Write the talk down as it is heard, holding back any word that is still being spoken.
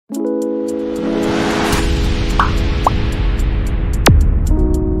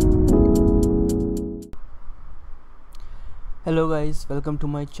Hello guys, welcome to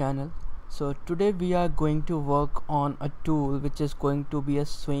my channel. So today we are going to work on a tool which is going to be a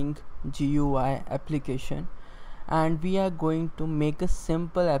swing GUI application, and we are going to make a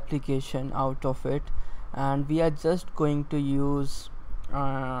simple application out of it, and we are just going to use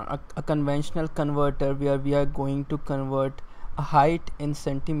a conventional converter where we are going to convert a height in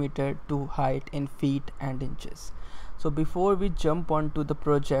centimeter to height in feet and inches. So before we jump on to the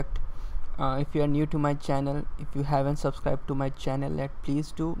project, if you are new to my channel, if you haven't subscribed to my channel,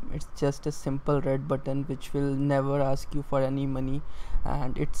 please do. It's just a simple red button which will never ask you for any money,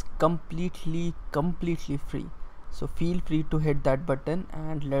 and it's completely free. So feel free to hit that button,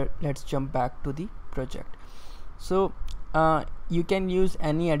 and let's jump back to the project. So you can use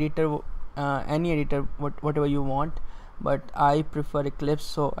any editor, whatever you want, but I prefer Eclipse,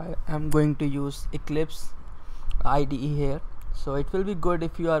 so I am going to use Eclipse IDE here. So it will be good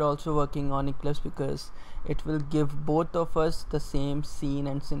if you are also working on Eclipse, because it will give both of us the same scene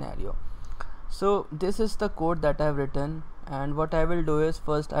and scenario. So this is the code that I've written, and what I will do is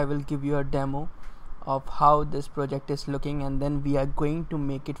first I will give you a demo of how this project is looking, and then we are going to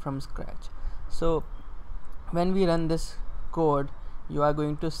make it from scratch. So when we run this code, you are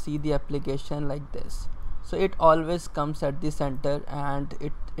going to see the application like this. So it always comes at the center, and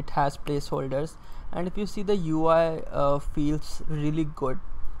it has placeholders, and if you see the UI feels really good.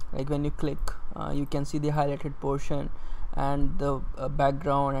 Like when you click, you can see the highlighted portion and the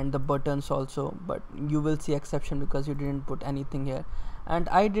background and the buttons also, but you will see exception because you didn't put anything here. And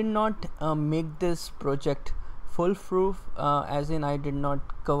I did not make this project foolproof, as in I did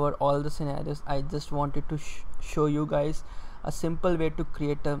not cover all the scenarios. I just wanted to show you guys a simple way to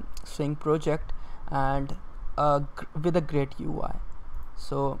create a swing project and with a great UI.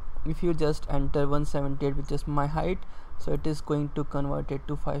 So if you just enter 178, which is my height, so it is going to convert it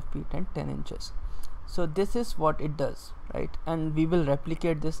to 5 feet and 10 inches. So this is what it does, right? And we will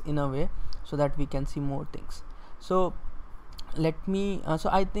replicate this in a way so that we can see more things. So let me so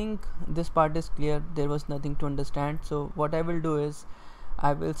I think this part is clear. There was nothing to understand. So what I will do is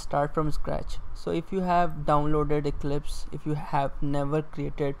I will start from scratch. So if you have downloaded Eclipse, if you have never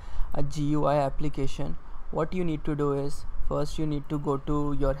created a GUI application, what you need to do is first you need to go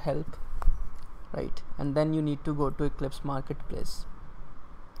to your help, right? And then you need to go to Eclipse Marketplace.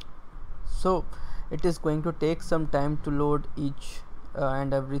 So it is going to take some time to load each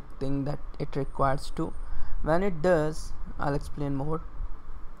and everything that it requires to. When it does, I'll explain more.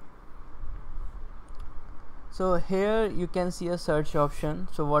 So here you can see a search option.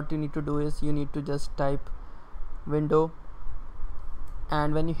 So what you need to do is you need to just type window,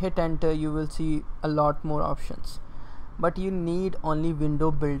 and when you hit enter you will see a lot more options, but you need only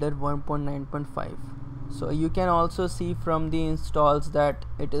window builder 1.9.5. so you can also see from the installs that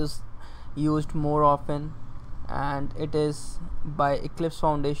it is used more often, and it is by Eclipse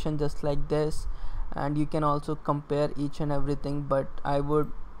Foundation just like this, and you can also compare each and everything, but I would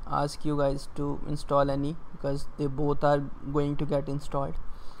ask you guys to install any, because they both are going to get installed,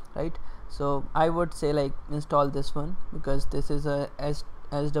 right? So I would say like install this one, because this is a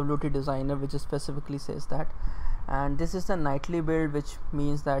SWT designer which specifically says that, and this is the nightly build, which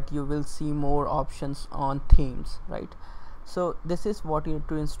means that you will see more options on themes, right? So this is what you need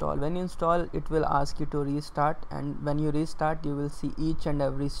to install. When you install, it will ask you to restart, and when you restart you will see each and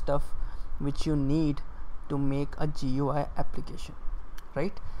every stuff which you need to make a GUI application,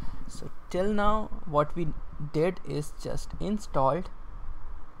 right? So till now what we did is just installed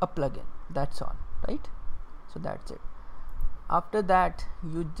a plugin, that's all, right? So that's it. After that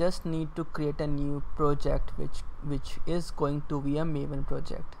you just need to create a new project which is going to be a Maven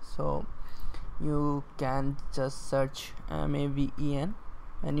project. So you can just search MAVEN.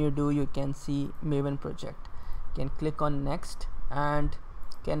 When you do, you can see Maven project. You can click on next and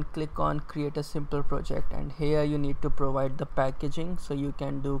can click on create a simple project, and here you need to provide the packaging. So you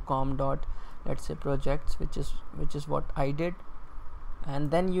can do com dot, let's say, projects, which is what I did,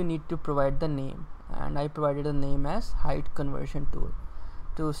 and then you need to provide the name, and I provided a name as height conversion tool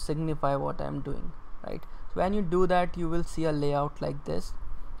to signify what I'm doing, right? So when you do that, you will see a layout like this,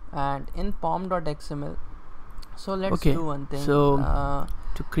 and in pom.xml. So let's do one thing. So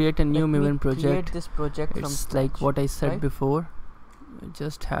to create a new Maven project, create this project from scratch, like what I said, right? Before, you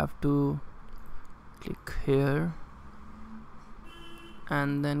just have to click here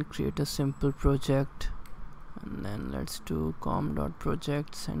and then create a simple project, and then let's do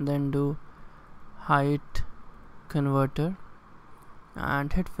com.projects and then do height converter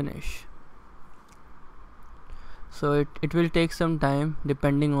and hit finish. So it will take some time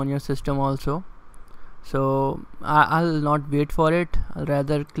depending on your system also. So I'll not wait for it, I'll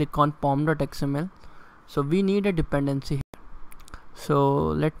rather click on pom.xml. So we need a dependency here. So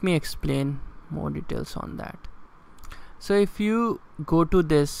let me explain more details on that. So if you go to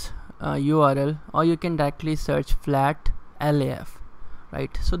this URL, or you can directly search flat LAF,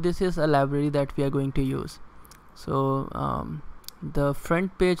 right? So this is a library that we are going to use. So the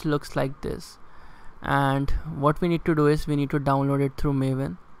front page looks like this, and what we need to do is we need to download it through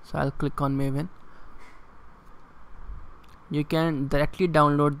Maven. So I'll click on Maven. You can directly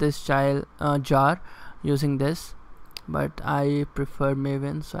download this jar using this, but I prefer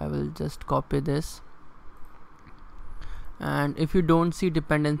Maven, so I will just copy this. And if you don't see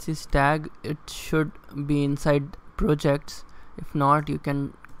dependencies tag, it should be inside projects. If not, you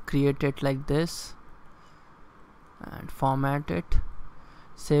can create it like this and format it,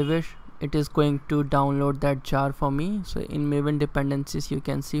 save it. It is going to download that jar for me. So in Maven dependencies you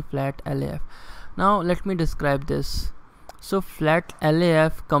can see flat LAF. Now let me describe this. So flat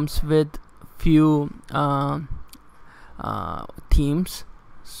LAF comes with few themes.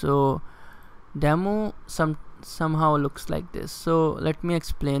 So demo somehow looks like this. So let me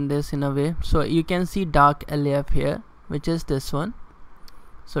explain this in a way. So you can see dark LAF here, which is this one.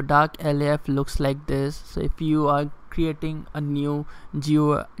 So dark LAF looks like this. So if you are creating a new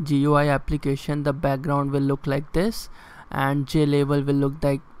GUI application, the background will look like this, and JLabel will look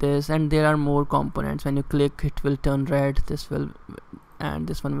like this, and there are more components. When you click, it will turn red, this will, and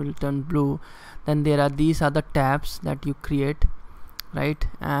this one will turn blue. Then there are these are the tabs that you create, right?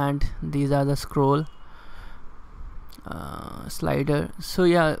 And these are the scroll slider. So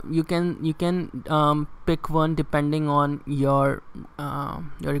yeah, you can pick one depending on your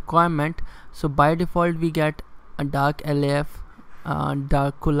requirement. So by default we get a dark LAF,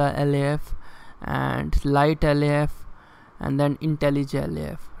 dark color LAF, and light LAF, and then IntelliJ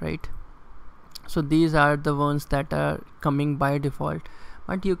LAF, right? So these are the ones that are coming by default,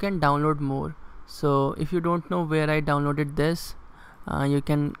 but you can download more. So if you don't know where I downloaded this, you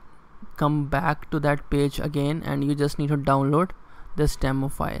can come back to that page again, and you just need to download this demo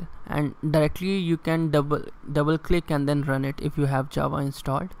file, and directly you can double click and then run it if you have Java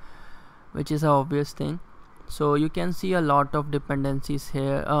installed, which is an obvious thing. So you can see a lot of dependencies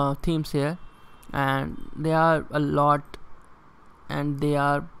here, themes here, and they are a lot, and they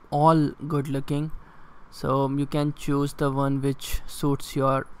are all good looking. So you can choose the one which suits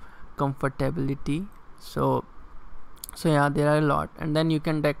your comfortability. So yeah, there are a lot, and then you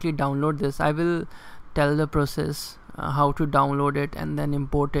can directly download this. I will tell the process how to download it and then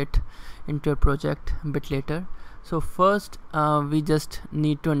import it into a project a bit later. So first we just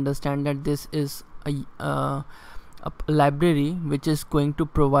need to understand that this is a library which is going to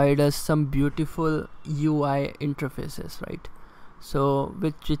provide us some beautiful UI interfaces, right? So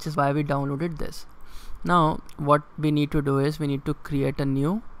which is why we downloaded this. Now what we need to do is we need to create a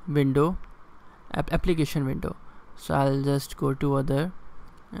new window, application window. So I'll just go to other,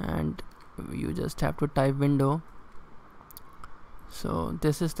 and you just have to type window. So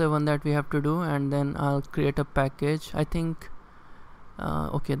this is the one that we have to do, and then I'll create a package. I think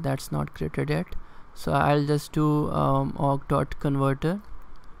okay, that's not created yet. So I'll just do org.converter,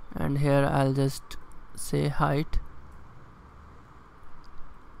 and here I'll just say height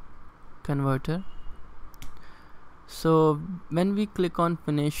converter. So when we click on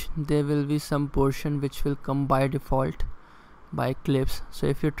finish, there will be some portion which will come by default by Eclipse. So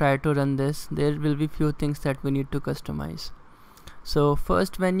if you try to run this, there will be few things that we need to customize. So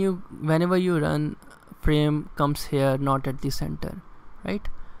first, whenever you run, frame comes here, not at the center, right?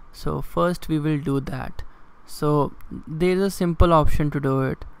 So first we will do that. So there is a simple option to do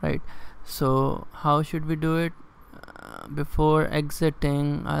it, right? So how should we do it? Before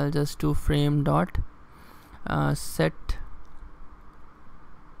exiting, I'll just do frame dot set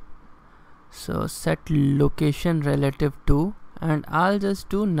location relative to, and I'll just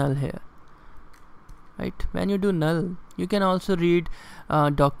do null here, right? When you do null, you can also read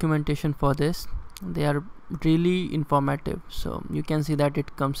documentation for this. They are really informative, so you can see that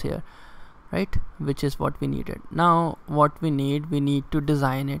it comes here, right? Which is what we needed. Now what we need to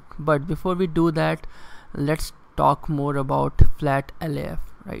design it, but before we do that, let's talk more about flat LAF,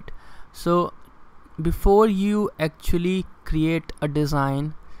 right? So before you actually create a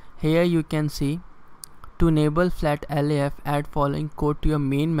design, here you can see, to enable flat LAF, add following code to your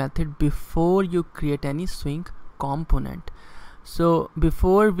main method before you create any swing component. So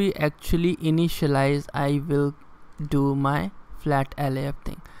before we actually initialize, I will do my flat LAF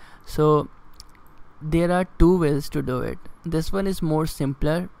thing. So there are two ways to do it. This one is more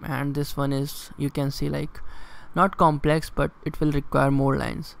simpler, and this one is, you can see, like not complex, but it will require more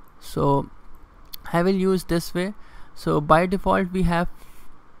lines. So I will use this way. So by default we have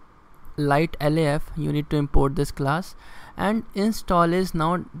light LAF, you need to import this class, and install is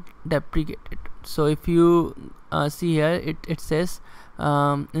now deprecated. So if you see here, it says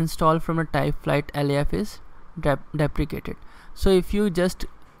install from a type light LAF is deprecated. So if you just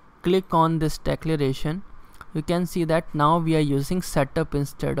click on this declaration, you can see that now we are using setup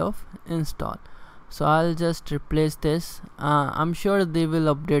instead of install. So I'll just replace this. I'm sure they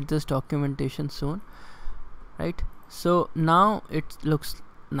will update this documentation soon, right? So now it looks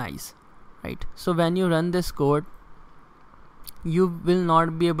nice, right? So when you run this code, you will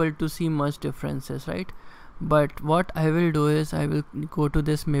not be able to see much differences, right? But what I will do is I will go to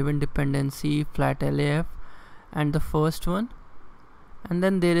this Maven dependency flat LAF and the first one, and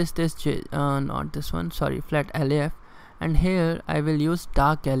then there is this not this one, sorry, flat LAF, and here I will use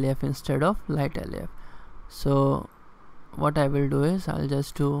dark LAF instead of light LAF. So what I will do is I'll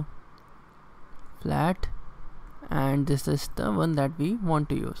just do flat, and this is the one that we want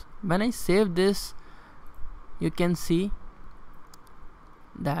to use. When I save this, you can see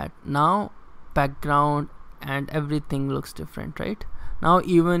that now background and everything looks different, right? Now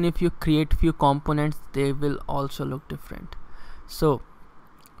even if you create few components, they will also look different. So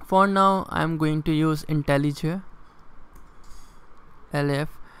for now I'm going to use IntelliJ LF,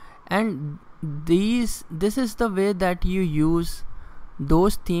 and this is the way that you use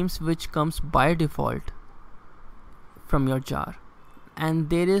those themes which comes by default from your jar. And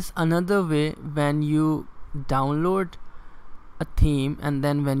there is another way when you download a theme, and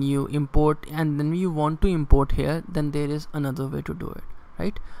then when you import, and then you want to import here, then there is another way to do it,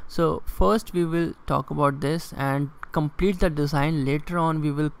 right? So first we will talk about this and complete the design. Later on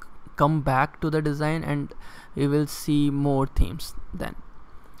we will come back to the design and we will see more themes then,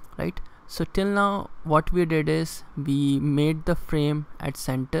 right? So till now what we did is we made the frame at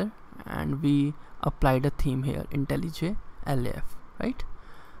center and we applied a theme here, IntelliJ LAF, right?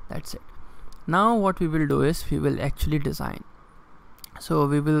 That's it. Now what we will do is we will actually design. So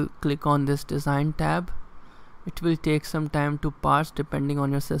we will click on this design tab. It will take some time to parse depending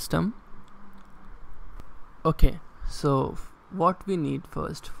on your system. Okay, so what we need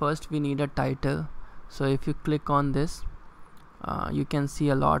first we need a title. So if you click on this, you can see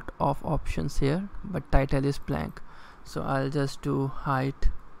a lot of options here, but title is blank. So I'll just do height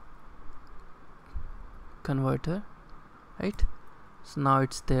converter, right? So now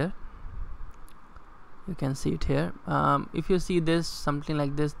it's there, you can see it here. If you see this something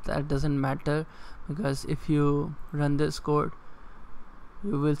like this, that doesn't matter, because if you run this code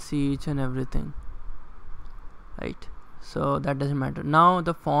you will see each and everything, right? So that doesn't matter. Now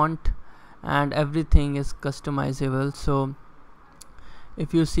the font and everything is customizable. So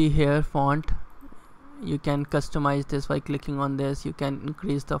if you see here font, you can customize this by clicking on this. You can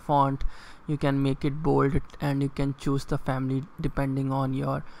increase the font, you can make it bold, and you can choose the family depending on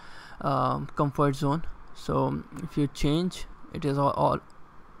your comfort zone. So if you change, it is all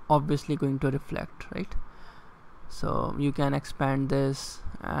obviously going to reflect, right? So you can expand this,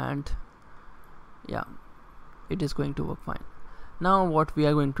 and yeah, it is going to work fine. Now what we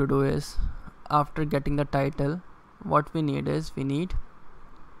are going to do is, after getting the title, what we need is we need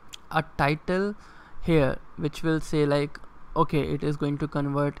a title here which will say like, okay, it is going to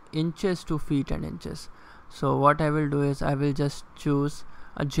convert inches to feet and inches. So what I will do is I will just choose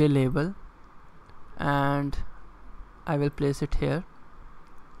a J label and I will place it here.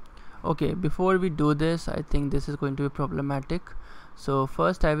 Okay, before we do this, I think this is going to be problematic. So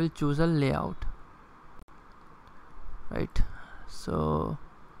first I will choose a layout, right? So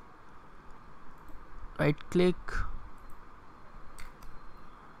right click,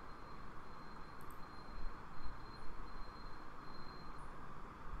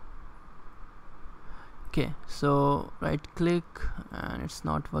 okay, so right click, and it's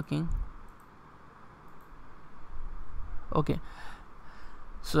not working. Okay,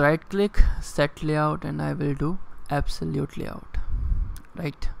 so right click, set layout, and I will do absolute layout.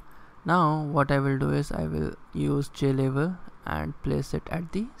 Right, now what I will do is I will use J label and place it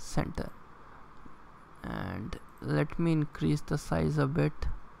at the center, and let me increase the size a bit.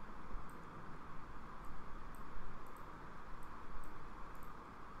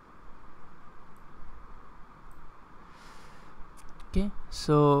 Okay,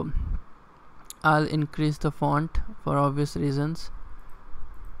 so I'll increase the font for obvious reasons,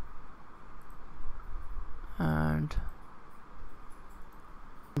 and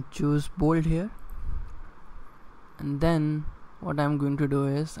choose bold here. And then what I'm going to do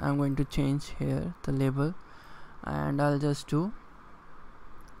is I'm going to change here the label, and I'll just do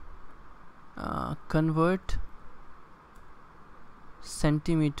convert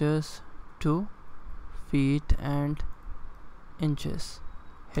centimeters to feet and inches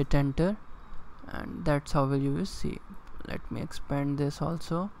hit enter, and that's how you will see. Let me expand this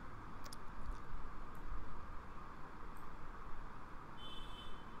also.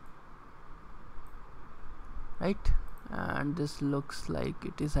 Right, and this looks like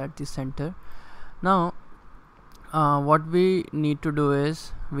it is at the center. Now what we need to do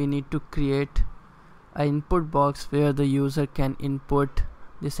is we need to create an input box where the user can input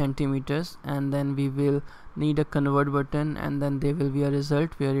the centimeters, and then we will need a convert button, and then there will be a result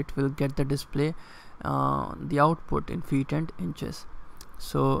where it will get the display the output in feet and inches.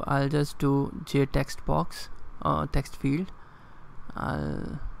 So I'll just do text box text field.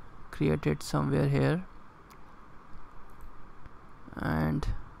 I'll create it somewhere here, and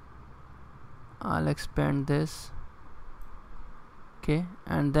I'll expand this. Okay,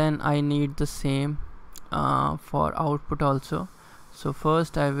 and then I need the same for output also. So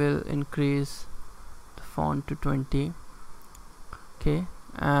first I will increase the font to 20. Okay,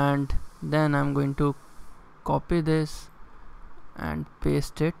 and then I'm going to copy this and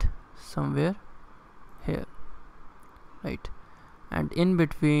paste it somewhere here, right? And in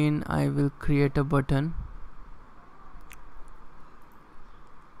between I will create a button.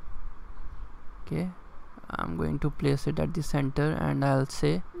 Okay, I'm going to place it at the center, and I'll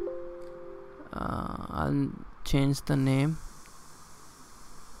say I'll change the name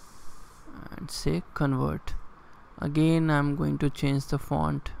and say convert. Again I'm going to change the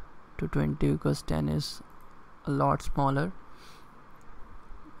font to 20 because 10 is a lot smaller,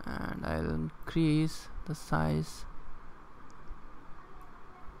 and I'll increase the size,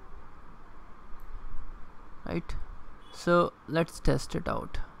 right? So let's test it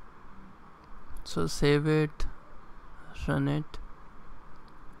out. So save it, run it.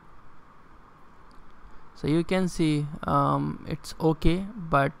 So you can see it's okay,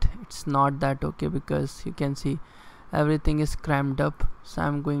 but it's not that okay, because you can see everything is crammed up. So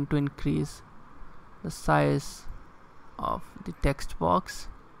I'm going to increase the size of the text box.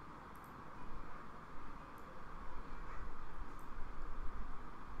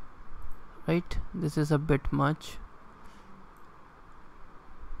 Right, this is a bit much,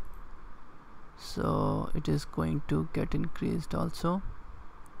 so it is going to get increased also.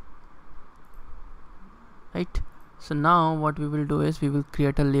 Right, so now what we will do is we will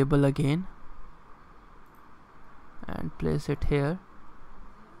create a label again and place it here.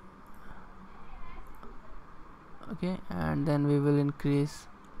 Okay, and then we will increase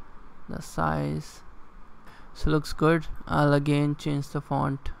the size. So looks good. I'll again change the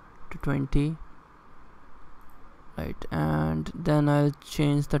font to 20, right, and then I'll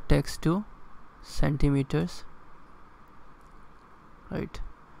change the text to centimeters, right?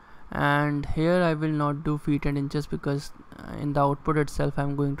 And here I will not do feet and inches, because in the output itself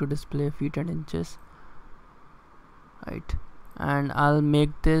I'm going to display feet and inches, right? And I'll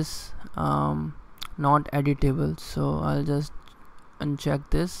make this not editable, so I'll just uncheck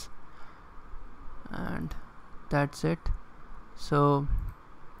this, and that's it. So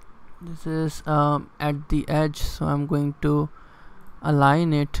this is at the edge, so I'm going to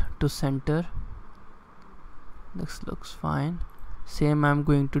align it to center. This looks fine. Same I'm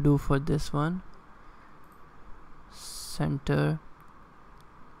going to do for this one, center,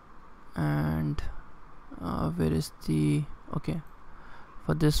 and where is the, okay,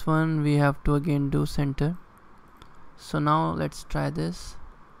 for this one we have to again do center. So now let's try this.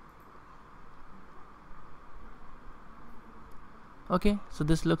 Okay, so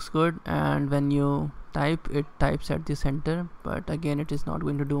this looks good, and when you type, it types at the center, but again it is not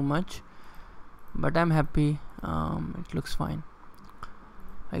going to do much, but I'm happy. It looks fine.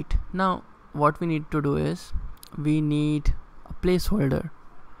 Right, now what we need to do is we need a placeholder,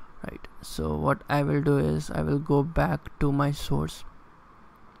 right? So what I will do is I will go back to my source,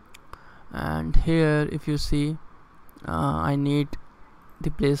 and here if you see I need the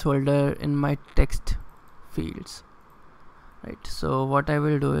placeholder in my text fields, right? So what I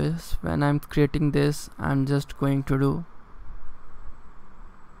will do is when I'm creating this, I'm just going to do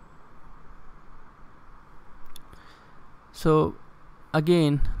so.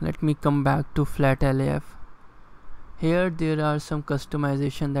 Again, let me come back to flat LAF. Here there are some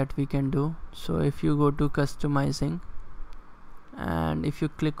customization that we can do. So if you go to customizing, and if you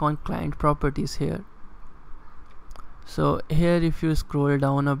click on client properties here, so here if you scroll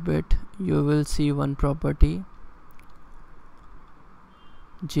down a bit, you will see one property,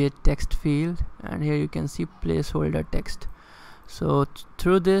 text field, and here you can see placeholder text. So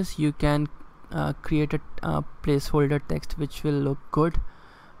through this you can create a placeholder text which will look good.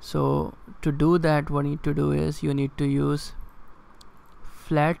 So to do that, what you need to do is you need to use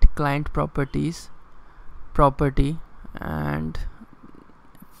flat client properties property, and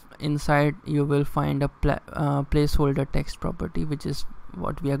inside you will find a placeholder text property, which is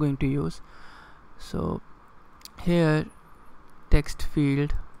what we are going to use. So here text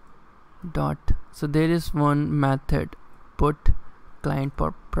field dot, so there is one method put client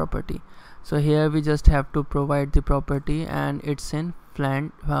property. So here we just have to provide the property, and it's in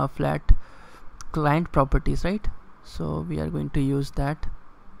flat client properties, right? So we are going to use that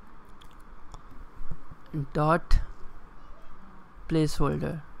dot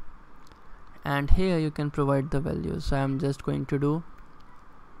placeholder, and here you can provide the values. So I'm just going to do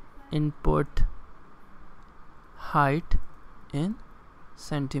input height in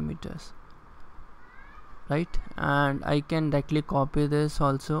centimeters, right? And I can directly copy this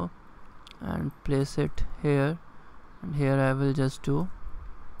also and place it here, and here I will just do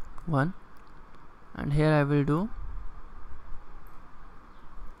 1, and here I will do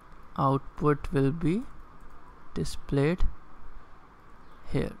output will be displayed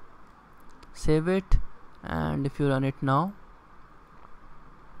here. Save it, and if you run it now,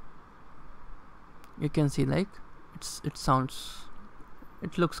 you can see like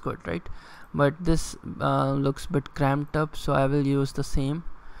it looks good, right? But this looks a bit cramped up, so I will use the same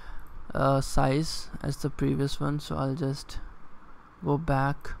size as the previous one. So I'll just go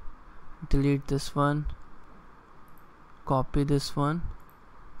back, delete this one, copy this one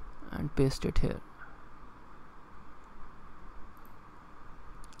and paste it here,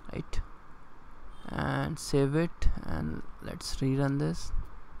 right? And save it, and let's rerun this.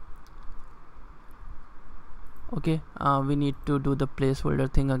 Okay, we need to do the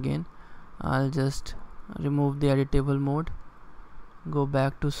placeholder thing again. I'll just remove the editable mode, go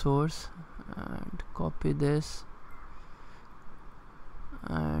back to source and copy this,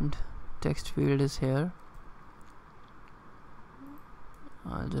 and text field is here.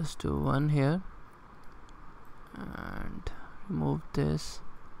 I'll just do 1 here and remove this.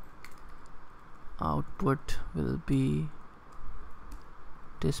 Output will be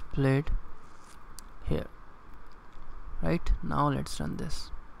displayed here, right? Now let's run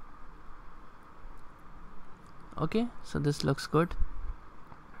this. Okay, so this looks good,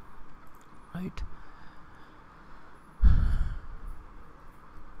 right?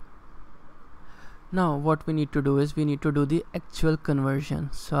 Now what we need to do is we need to do the actual conversion.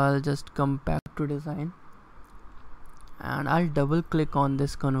 So I'll just come back to design and I'll double click on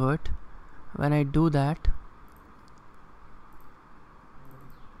this convert. When I do that,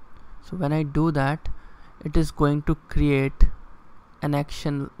 it is going to create an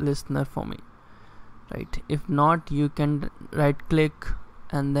action listener for me, right? If not, you can right click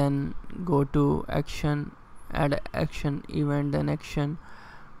and then go to action, add action event, then action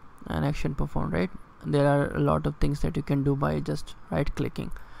and action performed, right? There are a lot of things that you can do by just right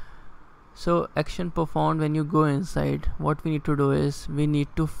clicking. So action performed, when you go inside, what we need to do is we need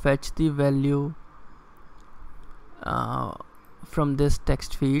to fetch the value from this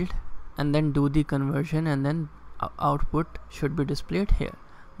text field and then do the conversion, and then output should be displayed here.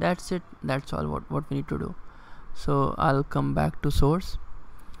 That's it. That's all what we need to do. So I'll come back to source,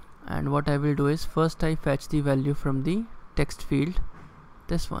 and what I will do is first I fetch the value from the text field,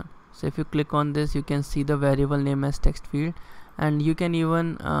 this one. So if you click on this, you can see the variable name as text field, and you can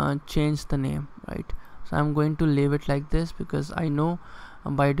even change the name, right? So I'm going to leave it like this because I know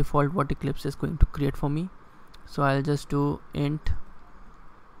by default what Eclipse is going to create for me. So I'll just do int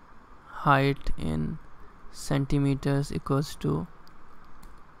height in centimeters equals to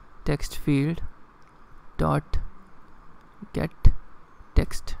text field dot get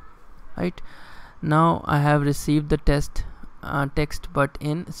text, right? Now I have received the text but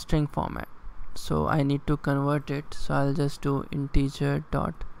in string format, so I need to convert it. So I'll just do integer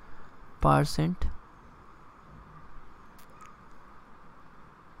dot parseInt,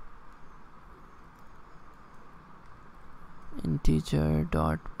 integer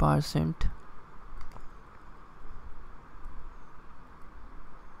dot parseInt,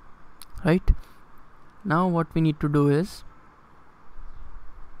 right? Now what we need to do is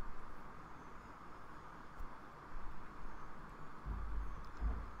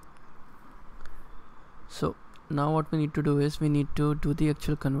we need to do the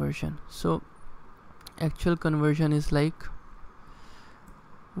actual conversion. So actual conversion is like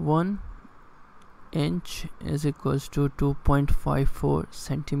 1 inch is equals to 2.54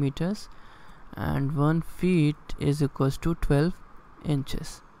 centimeters and 1 feet is equals to 12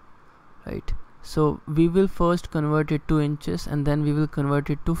 inches, right? So we will first convert it to inches and then we will convert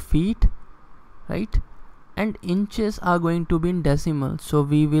it to feet, right? And inches are going to be in decimal, so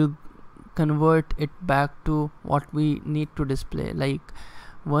we will convert it back to what we need to display, like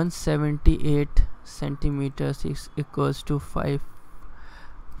 178 centimeters is equals to 5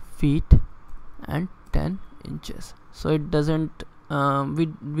 feet and 10 inches. So it doesn't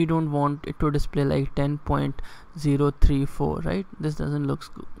we don't want it to display like 10.034, right? This doesn't look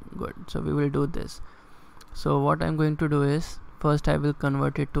good, so we will do this. So what I'm going to do is, first I will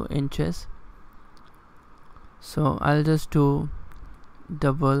convert it to inches. So I'll just do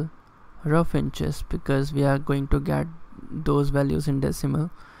double rough inches because we are going to get those values in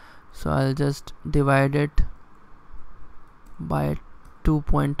decimal. So I'll just divide it by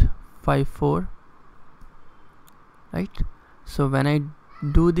 2.54, right? So when I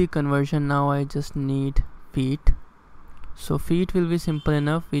do the conversion, now I just need feet. So feet will be simple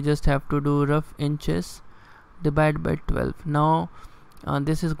enough. We just have to do rough inches divided by 12. Now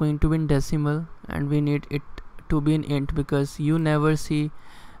this is going to be in decimal, and we need it to be in int because you never see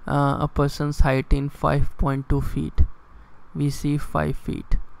a person's height in 5.2 feet. We see 5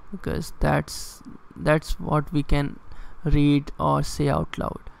 feet because that's what we can read or say out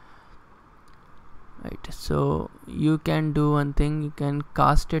loud, right? So you can do one thing, you can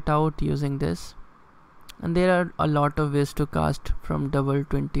cast it out using this, and there are a lot of ways to cast from double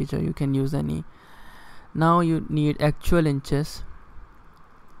to integer. You can use any. Now you need actual inches,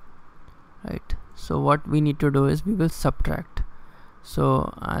 right? So what we need to do is we will subtract.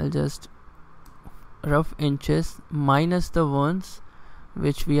 So I'll just rough inches minus the ones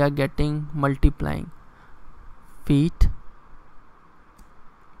which we are getting multiplying, feet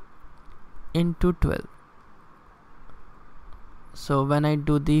into 12. So when I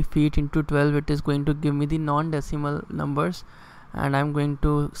do the feet into 12, it is going to give me the non-decimal numbers, and I'm going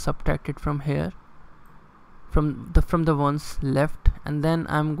to subtract it from here, from the ones left, and then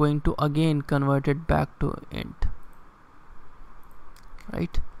I'm going to again convert it back to int,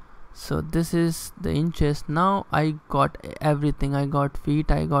 right? So this is the inches. Now I got everything. I got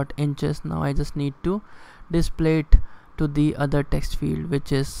feet, I got inches. Now I just need to display it to the other text field,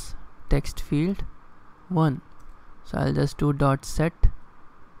 which is text field 1. So I'll just do dot set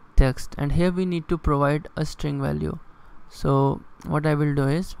text, and here we need to provide a string value. So what I will do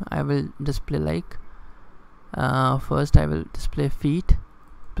is I will display like first I will display feet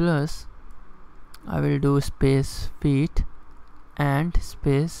plus I will do space feet and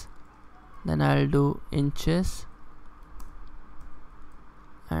space, then I'll do inches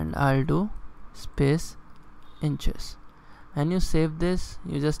and I'll do space inches. And you save this,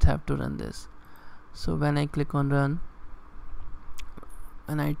 you just have to run this. So when I click on run,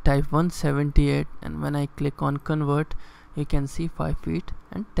 when I type 178 and when I click on convert, you can see 5 feet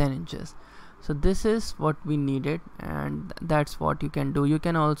and 10 inches. So this is what we needed, and that's what you can do. You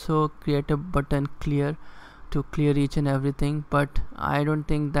can also create a button clear to clear each and everything, but I don't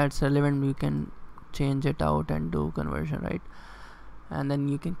think that's relevant. You can change it out and do conversion, right? And then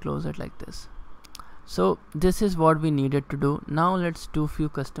you can close it like this. So this is what we needed to do. Now let's do few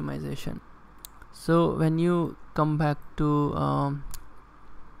customization. So when you come back to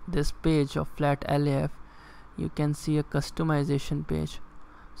this page of flat LAF, you can see a customization page.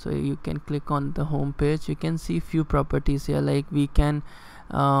 So you can click on the home page. You can see few properties here, like we can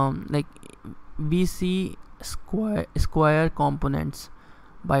like we see square components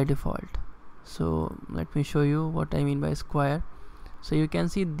by default. So let me show you what I mean by square. So you can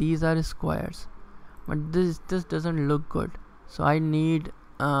see these are squares, but this doesn't look good. So I need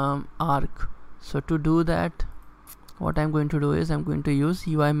arc. So to do that, what I'm going to do is I'm going to use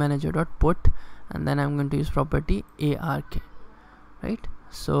UI manager.put, and then I'm going to use property arc, right?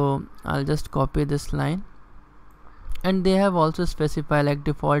 So I'll just copy this line, and they have also specified like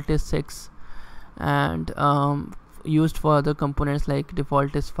default is 6, and used for other components like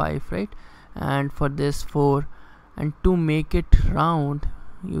default is 5, right? And for this 4, and to make it round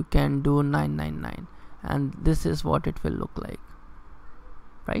you can do 999, and this is what it will look like,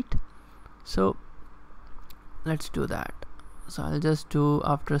 right? So let's do that. So I'll just do,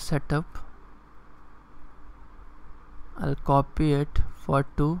 after setup, I'll copy it for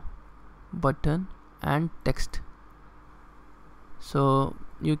to button and text. So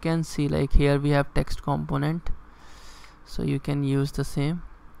you can see like here we have text component, so you can use the same.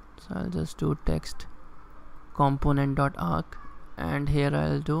 So I'll just do text component.arc, and here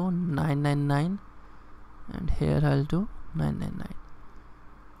I'll do 999, and here I'll do 999,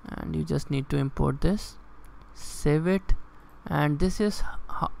 and you just need to import this, save it, and this is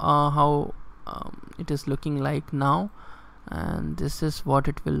how it is looking like now, and this is what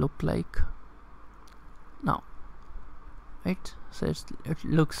it will look like now, right? So it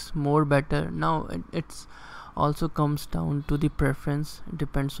looks more better now. It's also comes down to the preference, it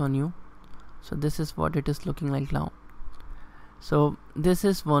depends on you. So this is what it is looking like now. So this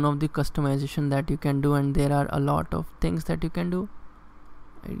is one of the customization that you can do, and there are a lot of things that you can do.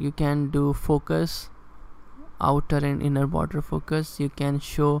 You can do focus, outer and inner border focus. You can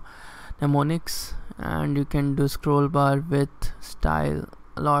show mnemonics, and you can do scroll bar, width, style,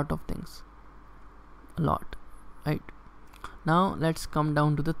 a lot of things, a lot, right? Now let's come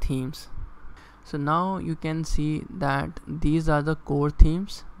down to the themes. So now you can see that these are the core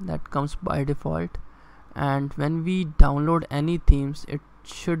themes that comes by default, and when we download any themes, it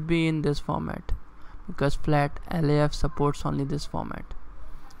should be in this format, because flat LAF supports only this format.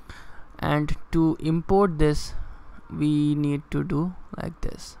 And to import this, we need to do like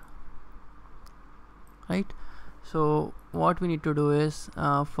this, right? So what we need to do is,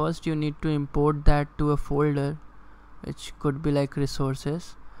 first you need to import that to a folder which could be like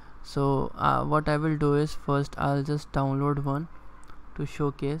resources. So what I will do is, first I'll just download one to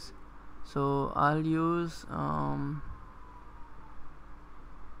showcase. So I'll use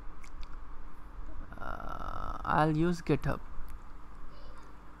GitHub,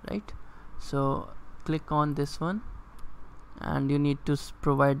 right? So click on this one, and you need to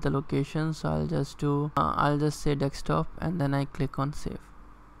provide the location. So I'll just say desktop, and then I click on save.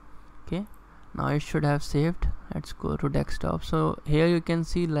 Okay, now it should have saved. Let's go to desktop. So here you can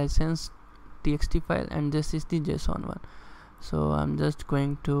see license txt file, and this is the JSON one. So I'm just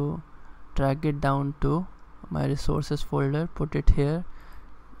going to drag it down to my resources folder, put it here,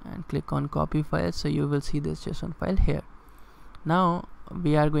 and click on copy file. So you will see this JSON file here. Now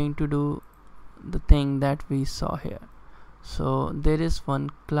we are going to do the thing that we saw here. So there is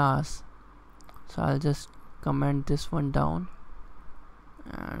one class, so I'll just comment this one down,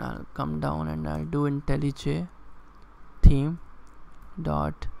 and I'll come down and I'll do IntelliJ theme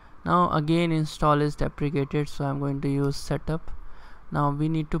dot. Now again, install is deprecated, so I'm going to use setup. Now we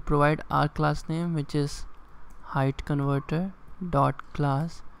need to provide our class name, which is height converter dot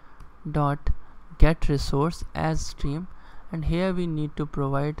class dot get resource as stream, and here we need to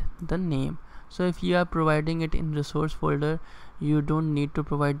provide the name. So if you are providing it in resource folder, you don't need to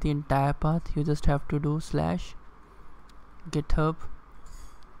provide the entire path. You just have to do /github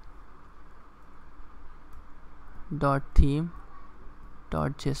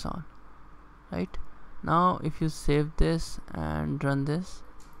 .theme.json, right? Now if you save this and run this,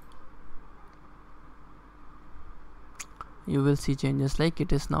 you will see changes, like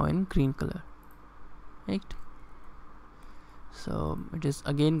it is now in green color, right? So it is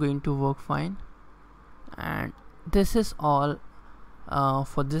again going to work fine. And this is all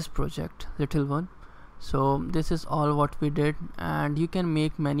for this project, little one. So this is all what we did, and you can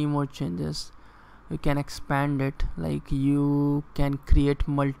make many more changes. You can expand it, like you can create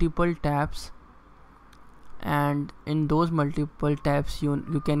multiple tabs, and in those multiple tabs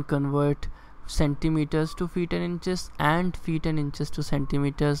you can convert centimeters to feet and inches, and feet and inches to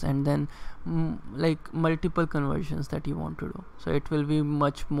centimeters, and then like multiple conversions that you want to do. So it will be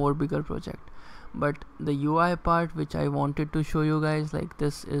much more bigger project. But the UI part which I wanted to show you guys, like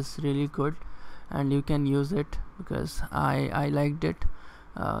this is really good, and you can use it, because I liked it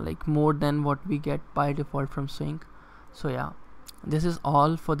like more than what we get by default from Swing. So yeah, this is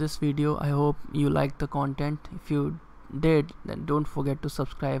all for this video. I hope you liked the content. If you did, then don't forget to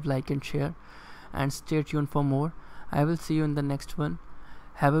subscribe, like and share, and stay tuned for more. I will see you in the next one.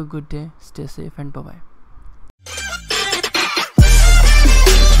 Have a good day, stay safe, and bye bye.